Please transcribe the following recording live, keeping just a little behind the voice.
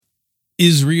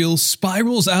Israel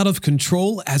spirals out of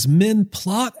control as men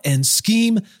plot and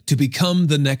scheme to become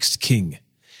the next king.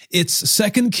 It's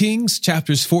 2 Kings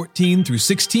chapters 14 through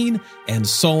 16 and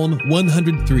Psalm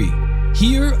 103,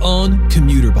 here on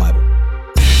Commuter Bible.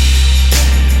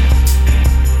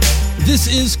 This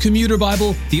is Commuter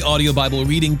Bible, the audio Bible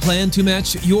reading plan to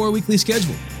match your weekly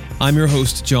schedule. I'm your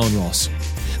host, John Ross.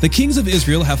 The kings of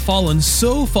Israel have fallen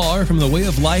so far from the way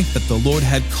of life that the Lord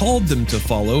had called them to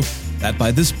follow that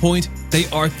by this point, they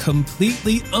are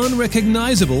completely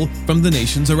unrecognizable from the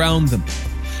nations around them.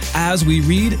 As we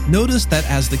read, notice that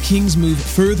as the kings move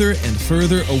further and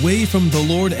further away from the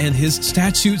Lord and His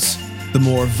statutes, the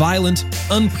more violent,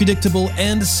 unpredictable,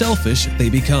 and selfish they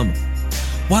become.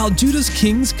 While Judah's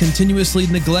kings continuously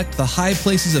neglect the high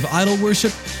places of idol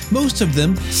worship, most of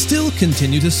them still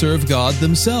continue to serve God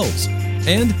themselves.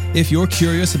 And if you're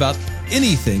curious about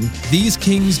anything these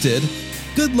kings did,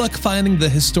 good luck finding the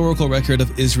historical record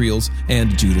of Israel's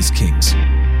and Judah's kings.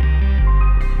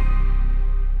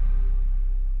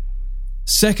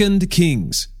 2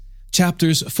 Kings,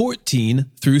 chapters 14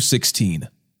 through 16.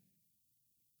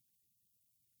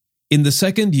 In the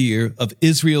second year of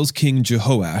Israel's king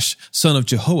Jehoash, son of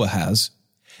Jehoahaz,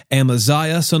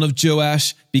 Amaziah, son of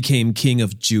Joash, became king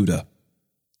of Judah.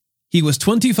 He was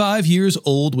 25 years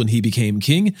old when he became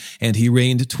king, and he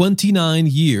reigned 29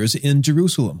 years in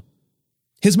Jerusalem.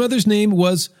 His mother's name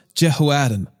was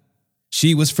Jehoaddan.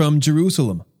 She was from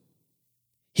Jerusalem.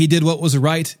 He did what was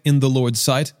right in the Lord's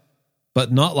sight,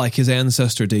 but not like his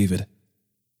ancestor David.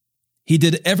 He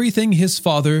did everything his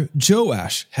father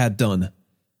Joash had done.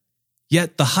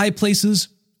 Yet the high places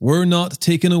were not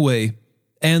taken away,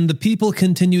 and the people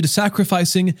continued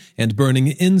sacrificing and burning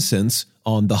incense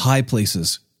on the high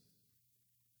places.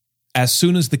 As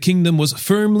soon as the kingdom was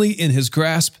firmly in his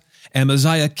grasp,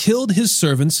 Amaziah killed his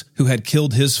servants who had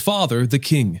killed his father, the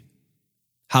king.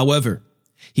 However,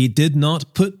 he did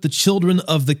not put the children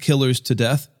of the killers to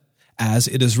death, as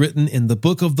it is written in the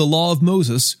book of the law of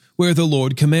Moses, where the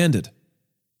Lord commanded.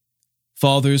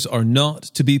 Fathers are not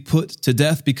to be put to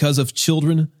death because of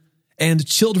children, and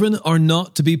children are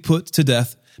not to be put to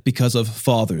death because of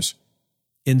fathers.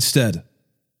 Instead,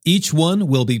 each one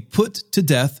will be put to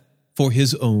death for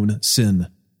his own sin.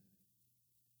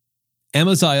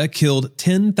 Amaziah killed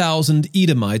 10,000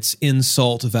 Edomites in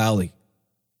Salt Valley.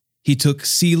 He took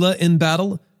Selah in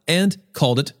battle and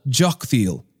called it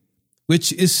Joktheel,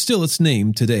 which is still its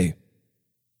name today.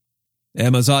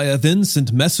 Amaziah then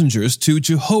sent messengers to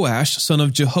Jehoash, son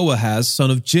of Jehoahaz, son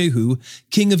of Jehu,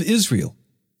 king of Israel,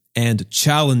 and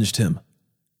challenged him.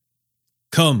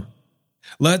 "Come,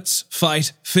 let's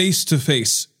fight face to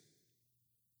face."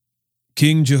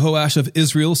 King Jehoash of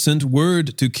Israel sent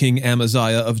word to King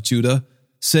Amaziah of Judah,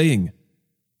 saying,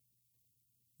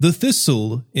 "The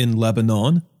thistle in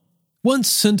Lebanon once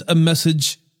sent a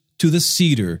message to the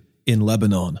cedar in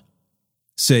Lebanon,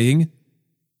 saying,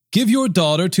 'Give your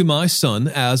daughter to my son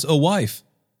as a wife.'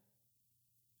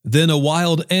 Then a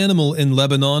wild animal in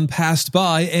Lebanon passed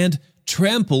by and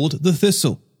trampled the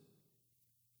thistle.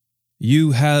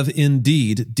 You have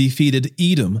indeed defeated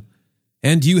Edom,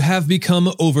 and you have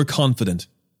become overconfident.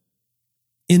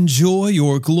 Enjoy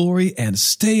your glory and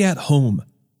stay at home.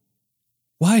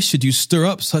 Why should you stir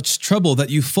up such trouble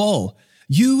that you fall,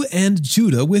 you and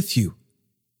Judah with you?"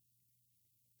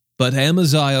 But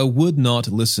Amaziah would not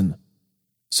listen.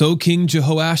 So King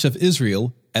Jehoash of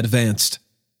Israel advanced.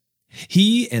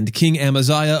 He and King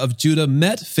Amaziah of Judah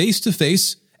met face to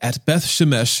face at Beth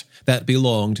Shemesh that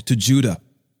belonged to Judah.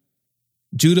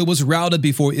 Judah was routed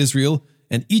before Israel,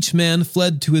 and each man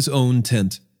fled to his own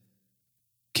tent.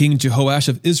 King Jehoash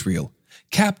of Israel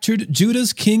captured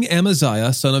Judah's king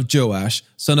Amaziah, son of Joash,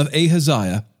 son of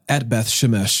Ahaziah, at Beth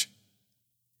Shemesh.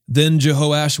 Then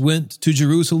Jehoash went to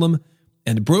Jerusalem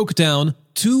and broke down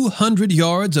 200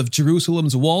 yards of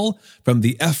Jerusalem's wall from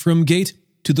the Ephraim gate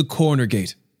to the corner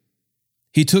gate.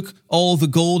 He took all the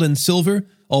gold and silver,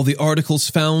 all the articles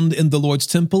found in the Lord's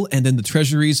temple and in the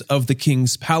treasuries of the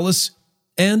king's palace,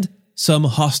 and some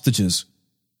hostages.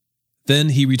 Then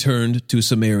he returned to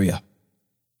Samaria.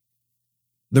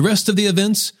 The rest of the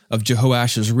events of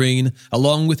Jehoash's reign,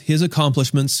 along with his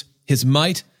accomplishments, his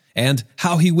might, and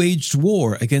how he waged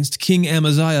war against King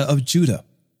Amaziah of Judah,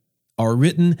 are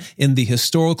written in the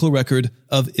historical record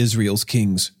of Israel's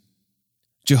kings.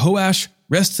 Jehoash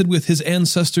rested with his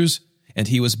ancestors, and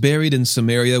he was buried in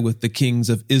Samaria with the kings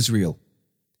of Israel.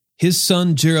 His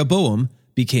son Jeroboam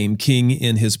became king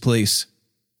in his place.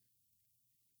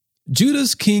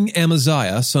 Judah's king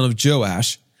Amaziah, son of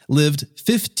Joash, lived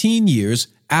 15 years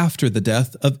after the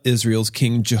death of Israel's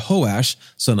king Jehoash,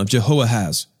 son of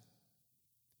Jehoahaz.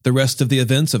 The rest of the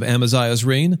events of Amaziah's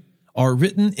reign are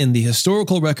written in the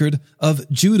historical record of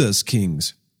Judah's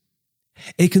kings.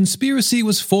 A conspiracy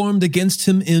was formed against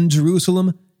him in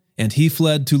Jerusalem, and he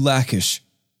fled to Lachish.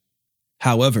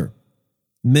 However,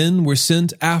 men were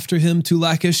sent after him to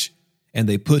Lachish, and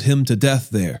they put him to death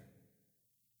there.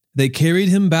 They carried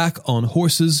him back on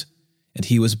horses, and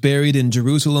he was buried in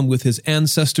Jerusalem with his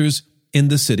ancestors in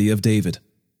the city of David.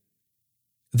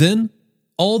 Then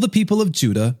all the people of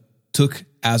Judah took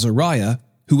Azariah,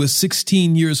 who was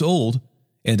 16 years old,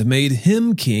 and made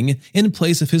him king in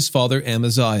place of his father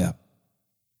Amaziah.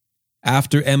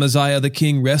 After Amaziah the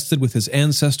king rested with his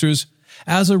ancestors,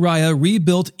 Azariah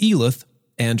rebuilt Elath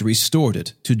and restored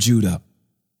it to Judah.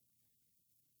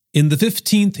 In the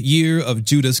 15th year of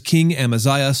Judah's king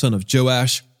Amaziah son of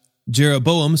Joash,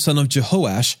 Jeroboam son of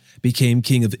Jehoash became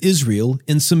king of Israel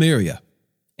in Samaria,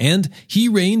 and he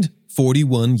reigned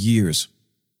 41 years.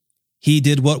 He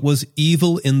did what was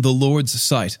evil in the Lord's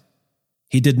sight.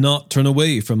 He did not turn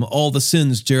away from all the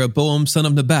sins Jeroboam son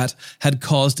of Nebat had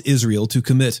caused Israel to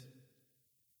commit.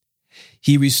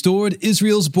 He restored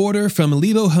Israel's border from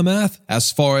Lebo-Hamath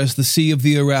as far as the Sea of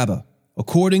the Arabah,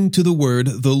 according to the word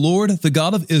the Lord, the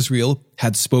God of Israel,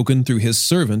 had spoken through his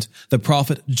servant, the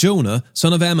prophet Jonah,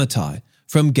 son of Amittai,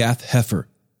 from Gath-Hepher.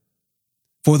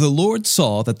 For the Lord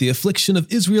saw that the affliction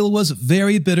of Israel was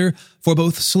very bitter for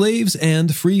both slaves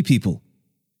and free people.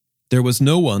 There was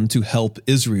no one to help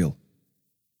Israel.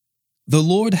 The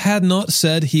Lord had not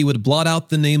said he would blot out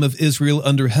the name of Israel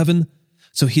under heaven,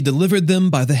 so he delivered them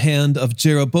by the hand of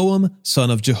Jeroboam, son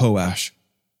of Jehoash.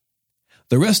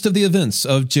 The rest of the events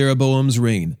of Jeroboam's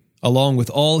reign, along with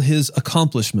all his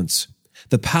accomplishments,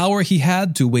 the power he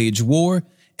had to wage war,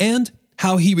 and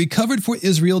how he recovered for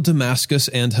Israel Damascus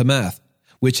and Hamath,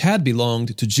 which had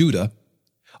belonged to Judah,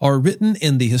 are written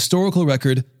in the historical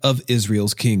record of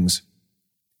Israel's kings.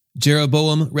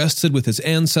 Jeroboam rested with his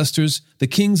ancestors, the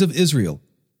kings of Israel.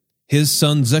 His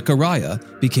son Zechariah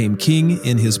became king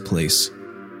in his place.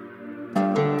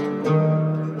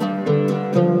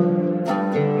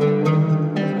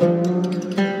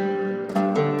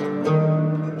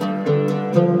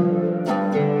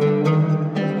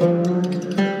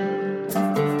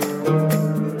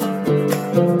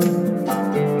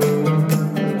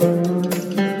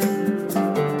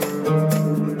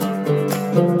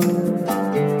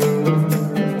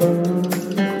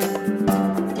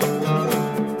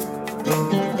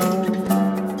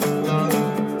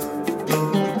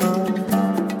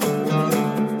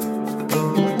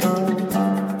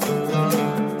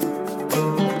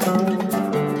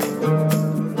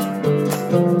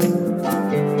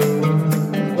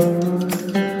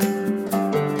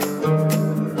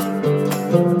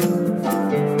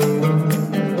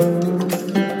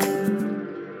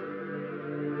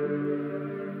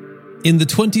 In the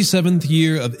 27th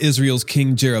year of Israel's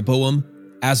king Jeroboam,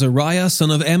 Azariah son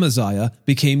of Amaziah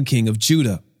became king of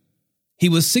Judah. He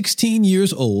was 16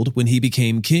 years old when he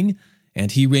became king,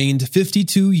 and he reigned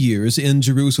 52 years in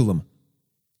Jerusalem.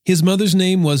 His mother's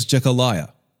name was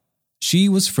Jechaliah. She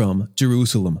was from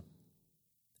Jerusalem.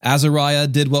 Azariah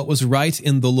did what was right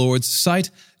in the Lord's sight,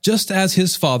 just as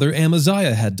his father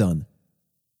Amaziah had done.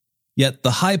 Yet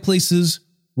the high places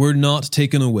were not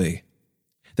taken away.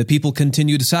 The people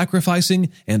continued sacrificing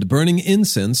and burning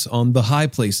incense on the high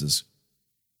places.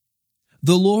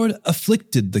 The Lord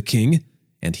afflicted the king,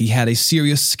 and he had a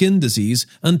serious skin disease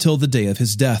until the day of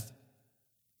his death.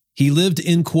 He lived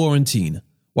in quarantine,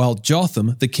 while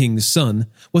Jotham, the king's son,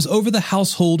 was over the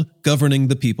household governing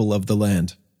the people of the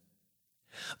land.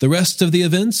 The rest of the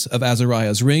events of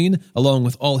Azariah's reign, along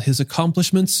with all his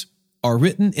accomplishments, are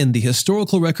written in the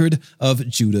historical record of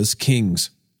Judah's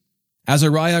kings.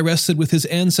 Azariah rested with his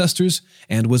ancestors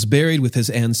and was buried with his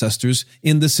ancestors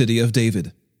in the city of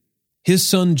David. His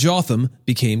son Jotham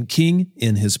became king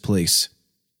in his place.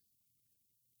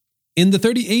 In the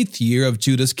 38th year of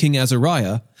Judah's king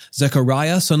Azariah,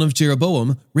 Zechariah son of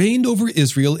Jeroboam reigned over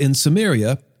Israel in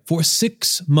Samaria for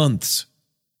 6 months.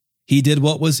 He did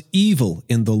what was evil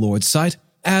in the Lord's sight,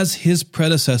 as his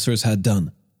predecessors had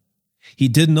done. He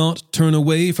did not turn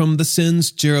away from the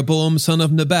sins Jeroboam son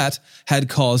of Nebat had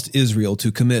caused Israel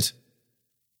to commit.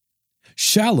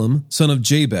 Shallum son of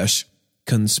Jabesh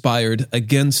conspired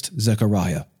against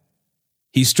Zechariah.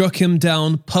 He struck him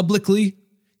down publicly,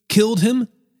 killed him,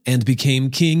 and became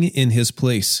king in his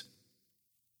place.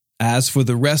 As for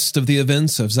the rest of the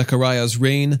events of Zechariah's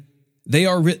reign, they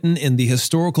are written in the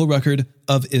historical record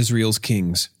of Israel's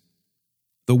kings.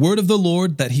 The word of the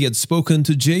Lord that he had spoken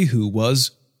to Jehu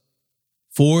was,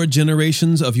 4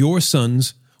 generations of your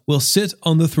sons will sit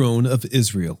on the throne of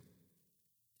Israel.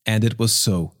 And it was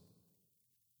so.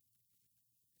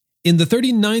 In the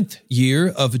 39th year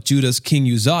of Judah's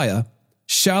king Uzziah,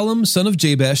 Shallum son of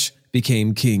Jabesh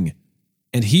became king,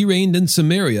 and he reigned in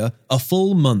Samaria a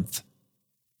full month.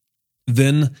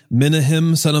 Then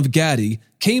Menahem son of Gadi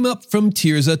came up from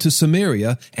Tirzah to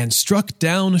Samaria and struck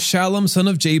down Shallum son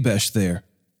of Jabesh there.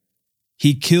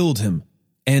 He killed him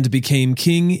and became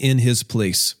king in his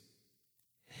place.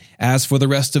 As for the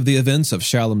rest of the events of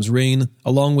Shallum's reign,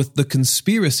 along with the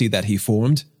conspiracy that he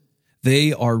formed,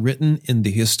 they are written in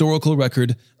the historical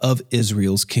record of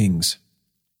Israel's kings.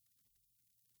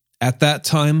 At that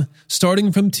time,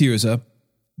 starting from Tirzah,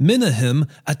 Menahem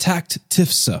attacked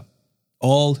Tifsah,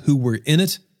 all who were in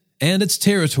it and its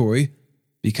territory,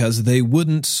 because they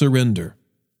wouldn't surrender.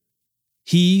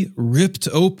 He ripped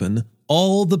open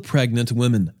all the pregnant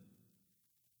women.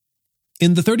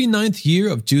 In the 39th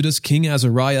year of Judah's king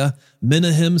Azariah,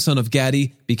 Menahem son of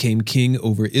Gadi became king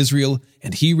over Israel,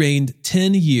 and he reigned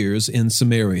 10 years in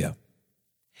Samaria.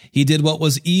 He did what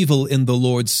was evil in the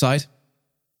Lord's sight.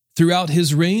 Throughout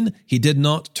his reign, he did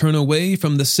not turn away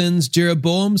from the sins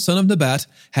Jeroboam son of Nebat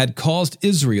had caused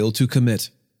Israel to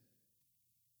commit.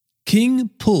 King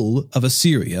Pul of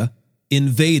Assyria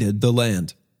invaded the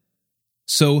land.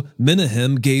 So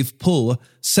Menahem gave Pul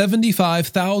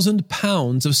 75,000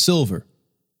 pounds of silver,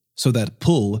 so that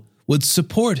Pul would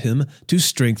support him to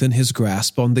strengthen his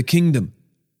grasp on the kingdom.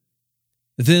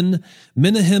 Then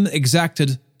Menahem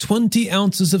exacted 20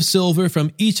 ounces of silver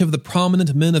from each of the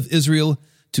prominent men of Israel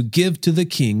to give to the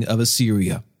king of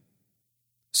Assyria.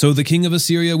 So the king of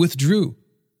Assyria withdrew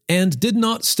and did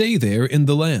not stay there in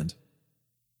the land.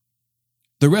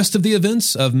 The rest of the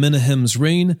events of Menahem's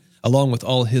reign, along with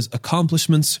all his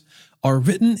accomplishments, are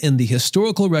written in the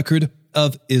historical record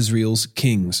of Israel's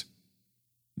kings.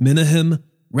 Menahem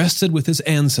rested with his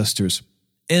ancestors,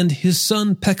 and his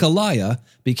son Pekaliah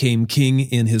became king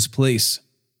in his place.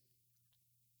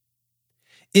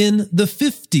 In the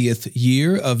 50th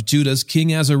year of Judah's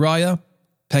king Azariah,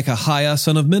 Pekahiah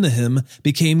son of Menahem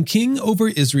became king over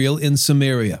Israel in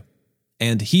Samaria,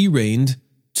 and he reigned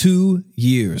 2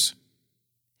 years.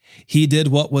 He did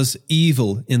what was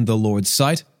evil in the Lord's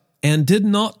sight, and did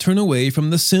not turn away from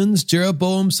the sins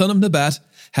Jeroboam son of Nebat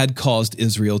had caused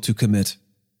Israel to commit.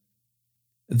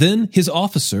 Then his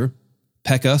officer,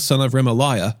 Pekah son of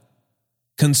Remaliah,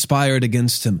 conspired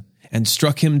against him, and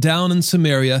struck him down in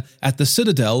Samaria at the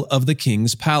citadel of the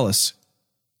king's palace,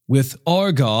 with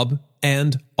Argob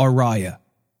and Ariah.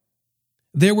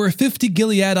 There were 50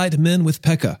 Gileadite men with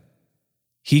Pekah.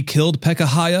 He killed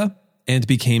Pekahiah and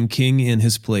became king in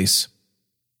his place.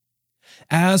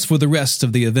 As for the rest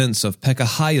of the events of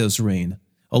Pekahiah's reign,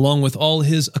 along with all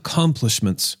his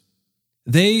accomplishments,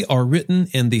 they are written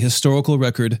in the historical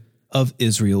record of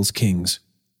Israel's kings.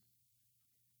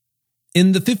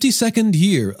 In the 52nd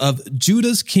year of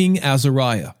Judah's king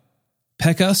Azariah,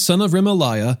 Pekah son of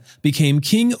Remaliah became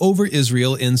king over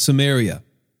Israel in Samaria,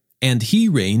 and he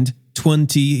reigned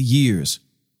 20 years.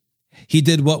 He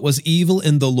did what was evil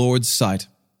in the Lord's sight.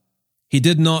 He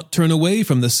did not turn away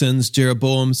from the sins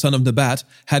Jeroboam son of Nebat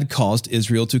had caused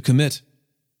Israel to commit.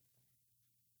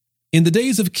 In the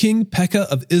days of King Pekah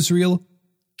of Israel,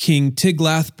 King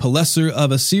Tiglath-Pileser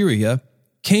of Assyria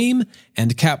came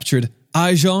and captured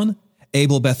Ijon,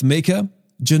 Abel-Beth-Maachah,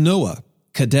 Genoa,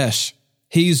 Kadesh,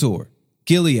 Hazor,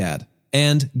 Gilead,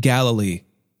 and Galilee,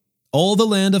 all the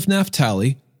land of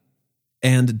Naphtali,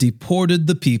 and deported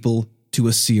the people to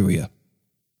Assyria.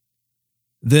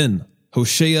 Then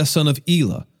Hoshea son of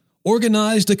Elah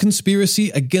organized a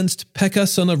conspiracy against Pekah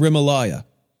son of Remaliah.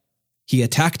 He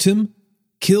attacked him,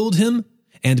 killed him,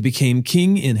 and became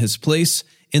king in his place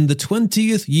in the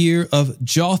 20th year of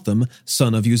Jotham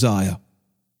son of Uzziah.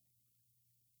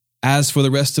 As for the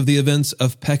rest of the events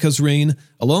of Pekah's reign,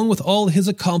 along with all his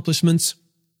accomplishments,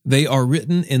 they are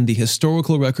written in the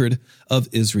historical record of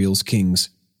Israel's kings.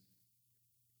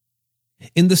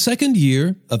 In the 2nd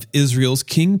year of Israel's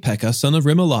king Pekah son of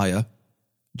Remaliah,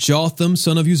 Jotham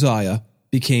son of Uzziah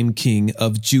became king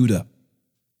of Judah.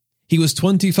 He was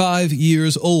 25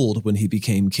 years old when he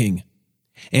became king,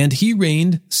 and he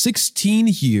reigned 16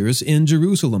 years in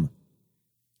Jerusalem.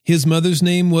 His mother's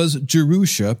name was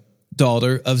Jerusha,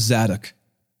 daughter of Zadok.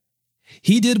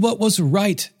 He did what was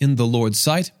right in the Lord's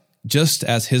sight, just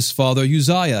as his father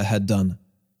Uzziah had done.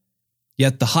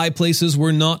 Yet the high places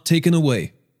were not taken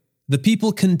away. The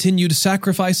people continued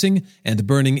sacrificing and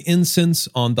burning incense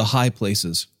on the high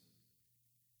places.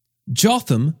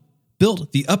 Jotham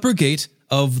built the upper gate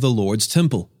of the Lord's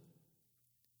temple.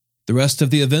 The rest of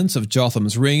the events of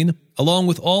Jotham's reign, along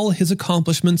with all his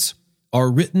accomplishments,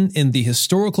 are written in the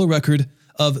historical record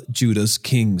of Judah's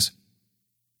kings.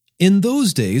 In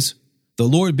those days, the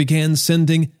Lord began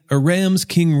sending Aram's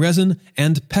king Rezin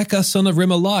and Pekah son of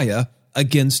Remaliah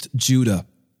against Judah.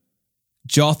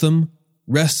 Jotham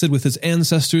rested with his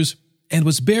ancestors and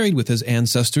was buried with his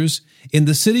ancestors in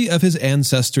the city of his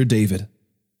ancestor David.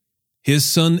 His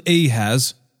son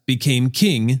Ahaz became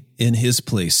king in his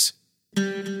place.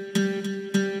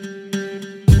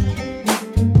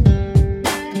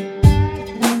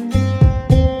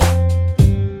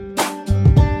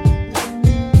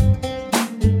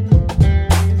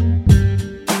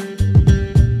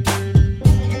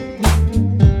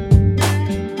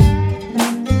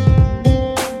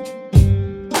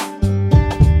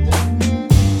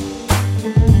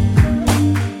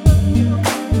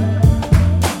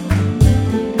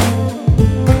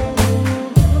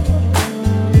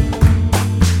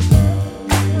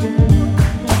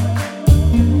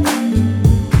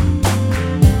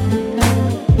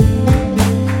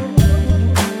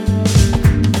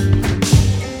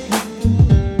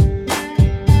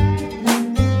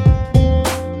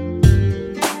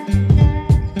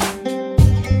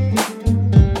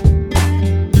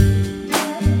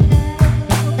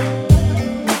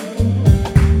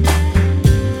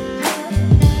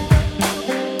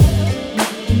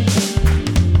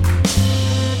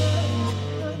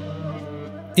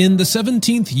 In the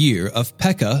 17th year of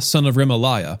Pekah son of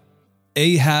Remaliah,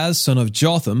 Ahaz son of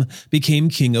Jotham became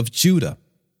king of Judah.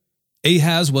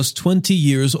 Ahaz was 20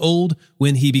 years old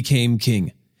when he became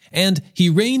king, and he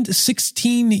reigned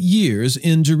 16 years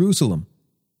in Jerusalem.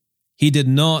 He did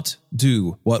not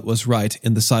do what was right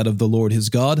in the sight of the Lord his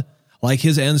God, like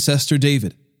his ancestor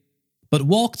David, but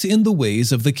walked in the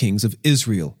ways of the kings of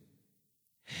Israel.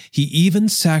 He even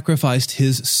sacrificed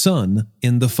his son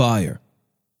in the fire,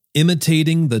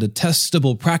 imitating the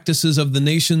detestable practices of the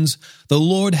nations the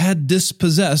Lord had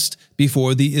dispossessed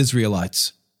before the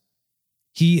Israelites.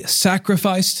 He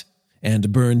sacrificed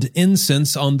and burned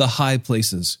incense on the high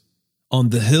places,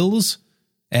 on the hills,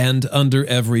 and under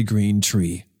every green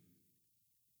tree.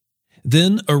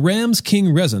 Then Aram's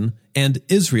king Rezin and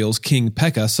Israel's king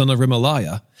Pekah son of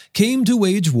Remaliah came to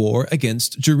wage war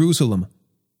against Jerusalem.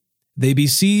 They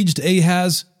besieged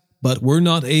Ahaz, but were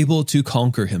not able to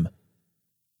conquer him.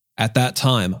 At that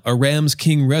time, Aram's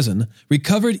king Rezin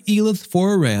recovered Elath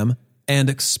for Aram and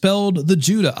expelled the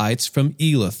Judahites from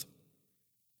Elath.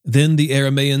 Then the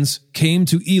Arameans came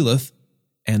to Elath,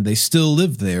 and they still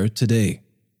live there today.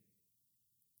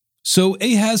 So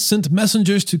Ahaz sent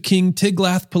messengers to King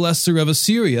Tiglath-Pileser of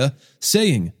Assyria,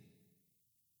 saying,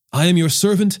 "I am your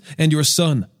servant and your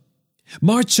son.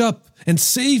 March up and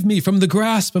save me from the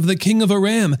grasp of the king of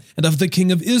Aram and of the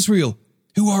king of Israel,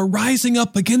 who are rising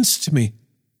up against me."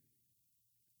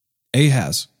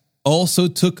 Ahaz also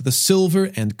took the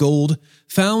silver and gold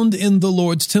found in the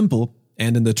Lord's temple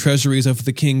and in the treasuries of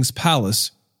the king's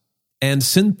palace, and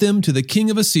sent them to the king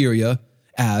of Assyria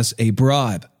as a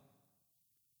bribe.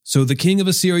 So the king of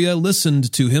Assyria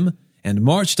listened to him and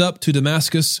marched up to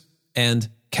Damascus and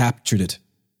captured it.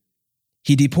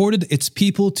 He deported its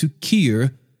people to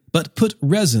Kir, but put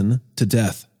Rezin to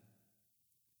death.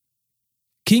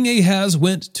 King Ahaz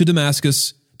went to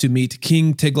Damascus to meet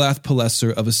King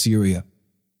Tiglath-Pileser of Assyria.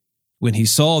 When he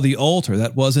saw the altar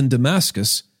that was in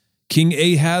Damascus, King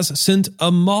Ahaz sent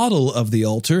a model of the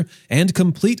altar and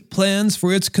complete plans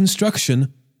for its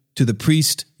construction to the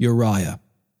priest Uriah.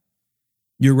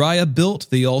 Uriah built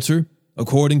the altar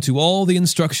according to all the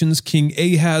instructions King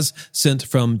Ahaz sent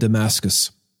from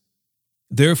Damascus.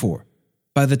 Therefore,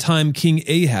 by the time King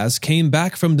Ahaz came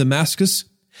back from Damascus,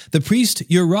 the priest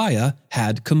Uriah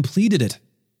had completed it.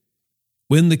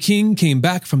 When the king came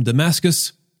back from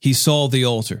Damascus, he saw the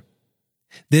altar.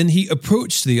 Then he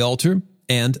approached the altar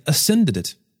and ascended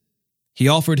it. He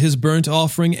offered his burnt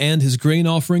offering and his grain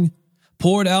offering,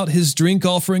 poured out his drink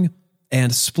offering,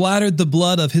 and splattered the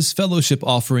blood of his fellowship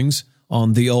offerings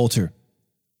on the altar.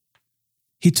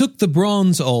 He took the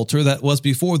bronze altar that was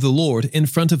before the Lord in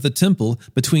front of the temple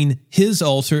between his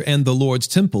altar and the Lord's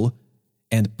temple,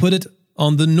 and put it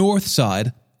on the north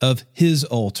side of his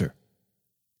altar.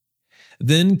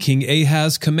 Then King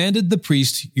Ahaz commanded the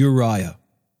priest Uriah,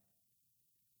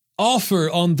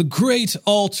 "Offer on the great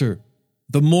altar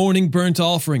the morning burnt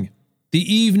offering,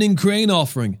 the evening grain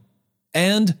offering,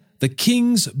 and the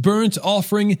king's burnt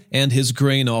offering and his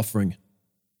grain offering.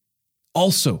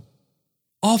 Also,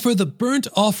 offer the burnt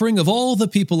offering of all the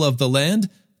people of the land,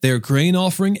 their grain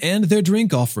offering and their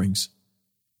drink offerings.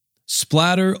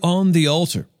 Splatter on the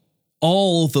altar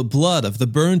all the blood of the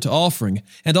burnt offering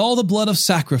and all the blood of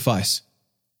sacrifice.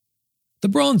 The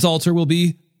bronze altar will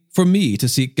be for me to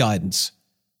seek guidance."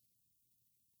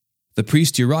 The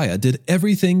priest Uriah did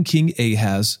everything King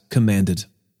Ahaz commanded.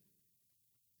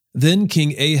 Then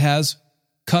King Ahaz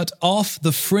cut off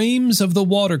the frames of the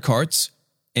water carts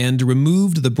and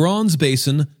removed the bronze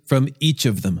basin from each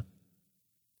of them.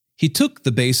 He took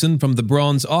the basin from the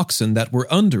bronze oxen that were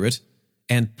under it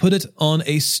and put it on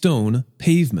a stone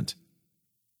pavement.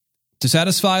 To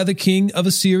satisfy the king of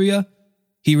Assyria,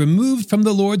 he removed from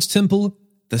the Lord's temple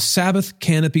the Sabbath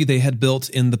canopy they had built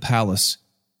in the palace,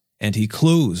 and he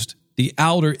closed the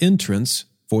outer entrance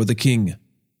for the king.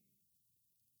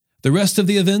 The rest of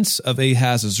the events of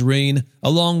Ahaz's reign,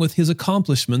 along with his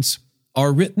accomplishments,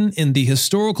 are written in the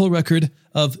historical record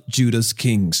of Judah's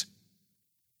kings.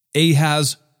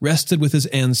 Ahaz rested with his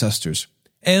ancestors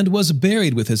and was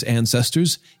buried with his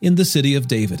ancestors in the city of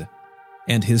David,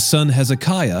 and his son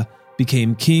Hezekiah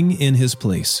became king in his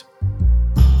place.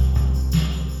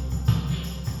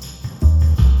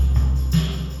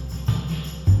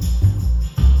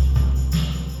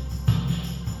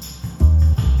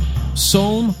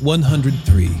 Psalm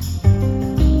 103.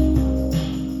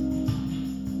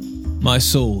 My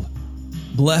soul,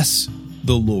 bless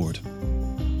the Lord,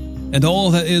 and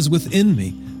all that is within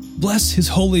me, bless his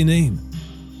holy name.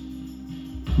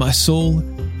 My soul,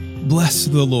 bless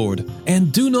the Lord,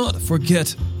 and do not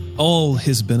forget all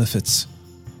his benefits.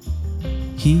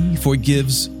 He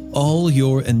forgives all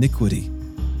your iniquity.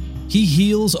 He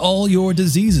heals all your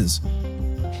diseases.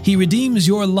 He redeems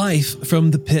your life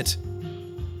from the pit.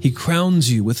 He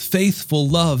crowns you with faithful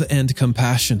love and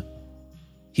compassion.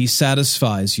 He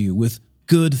satisfies you with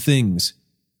good things.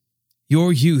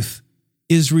 Your youth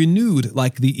is renewed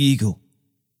like the eagle.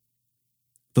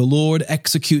 The Lord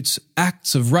executes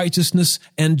acts of righteousness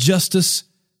and justice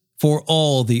for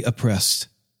all the oppressed.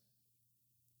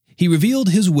 He revealed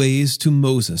his ways to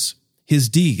Moses, his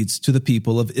deeds to the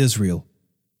people of Israel.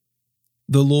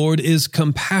 The Lord is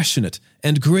compassionate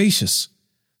and gracious,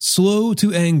 slow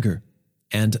to anger,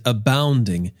 and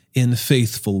abounding in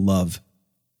faithful love.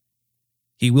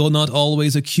 He will not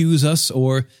always accuse us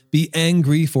or be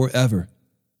angry forever.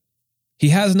 He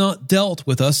has not dealt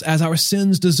with us as our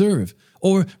sins deserve,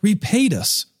 or repaid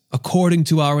us according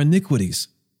to our iniquities.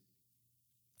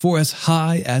 For as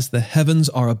high as the heavens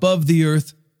are above the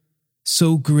earth,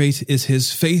 so great is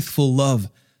his faithful love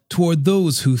toward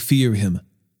those who fear him.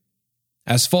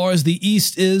 As far as the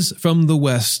east is from the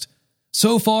west,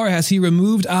 so far has he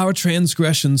removed our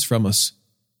transgressions from us.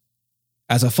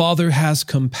 As a father has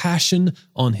compassion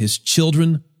on his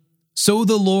children, so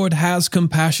the Lord has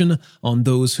compassion on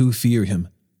those who fear him.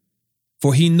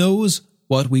 For he knows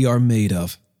what we are made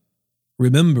of,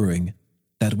 remembering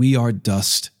that we are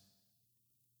dust.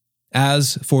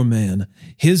 As for man,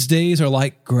 his days are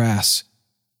like grass.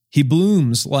 He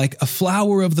blooms like a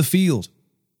flower of the field.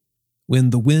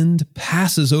 When the wind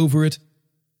passes over it,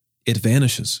 it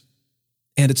vanishes,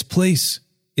 and its place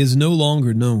is no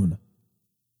longer known.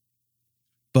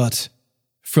 But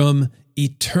from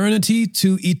eternity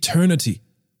to eternity,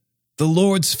 the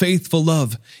Lord's faithful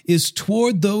love is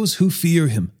toward those who fear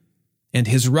him, and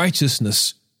his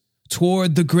righteousness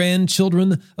toward the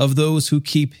grandchildren of those who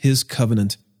keep his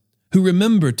covenant, who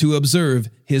remember to observe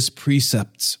his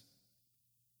precepts.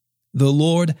 The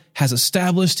Lord has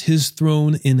established his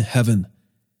throne in heaven,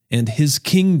 and his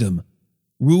kingdom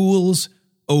rules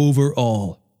over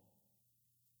all.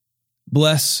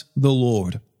 Bless the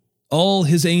Lord, all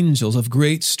his angels of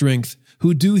great strength,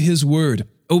 who do his word,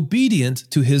 obedient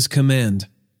to his command.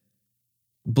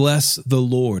 Bless the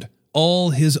Lord, all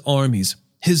his armies,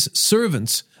 his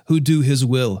servants who do his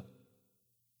will.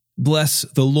 Bless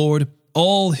the Lord,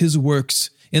 all his works,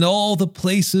 in all the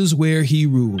places where he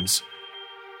rules.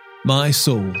 My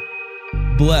soul,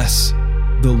 bless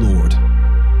the Lord.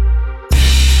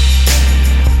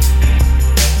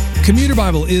 Commuter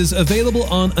Bible is available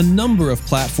on a number of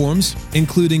platforms,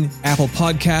 including Apple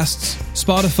Podcasts,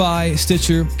 Spotify,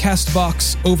 Stitcher,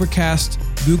 CastBox, Overcast,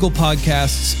 Google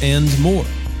Podcasts, and more.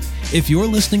 If you're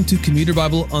listening to Commuter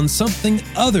Bible on something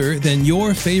other than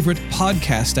your favorite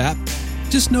podcast app,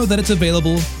 just know that it's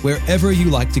available wherever you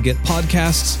like to get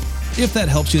podcasts, if that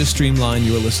helps you to streamline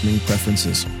your listening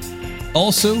preferences.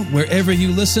 Also, wherever you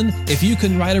listen, if you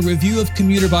can write a review of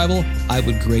Commuter Bible, I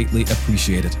would greatly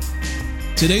appreciate it.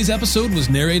 Today's episode was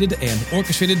narrated and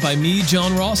orchestrated by me,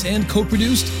 John Ross, and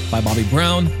co-produced by Bobby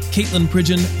Brown, Caitlin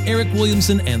Pridgeon, Eric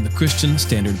Williamson, and the Christian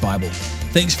Standard Bible.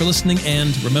 Thanks for listening,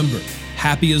 and remember,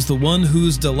 happy is the one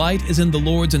whose delight is in the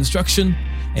Lord's instruction,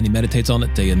 and he meditates on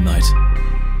it day and night.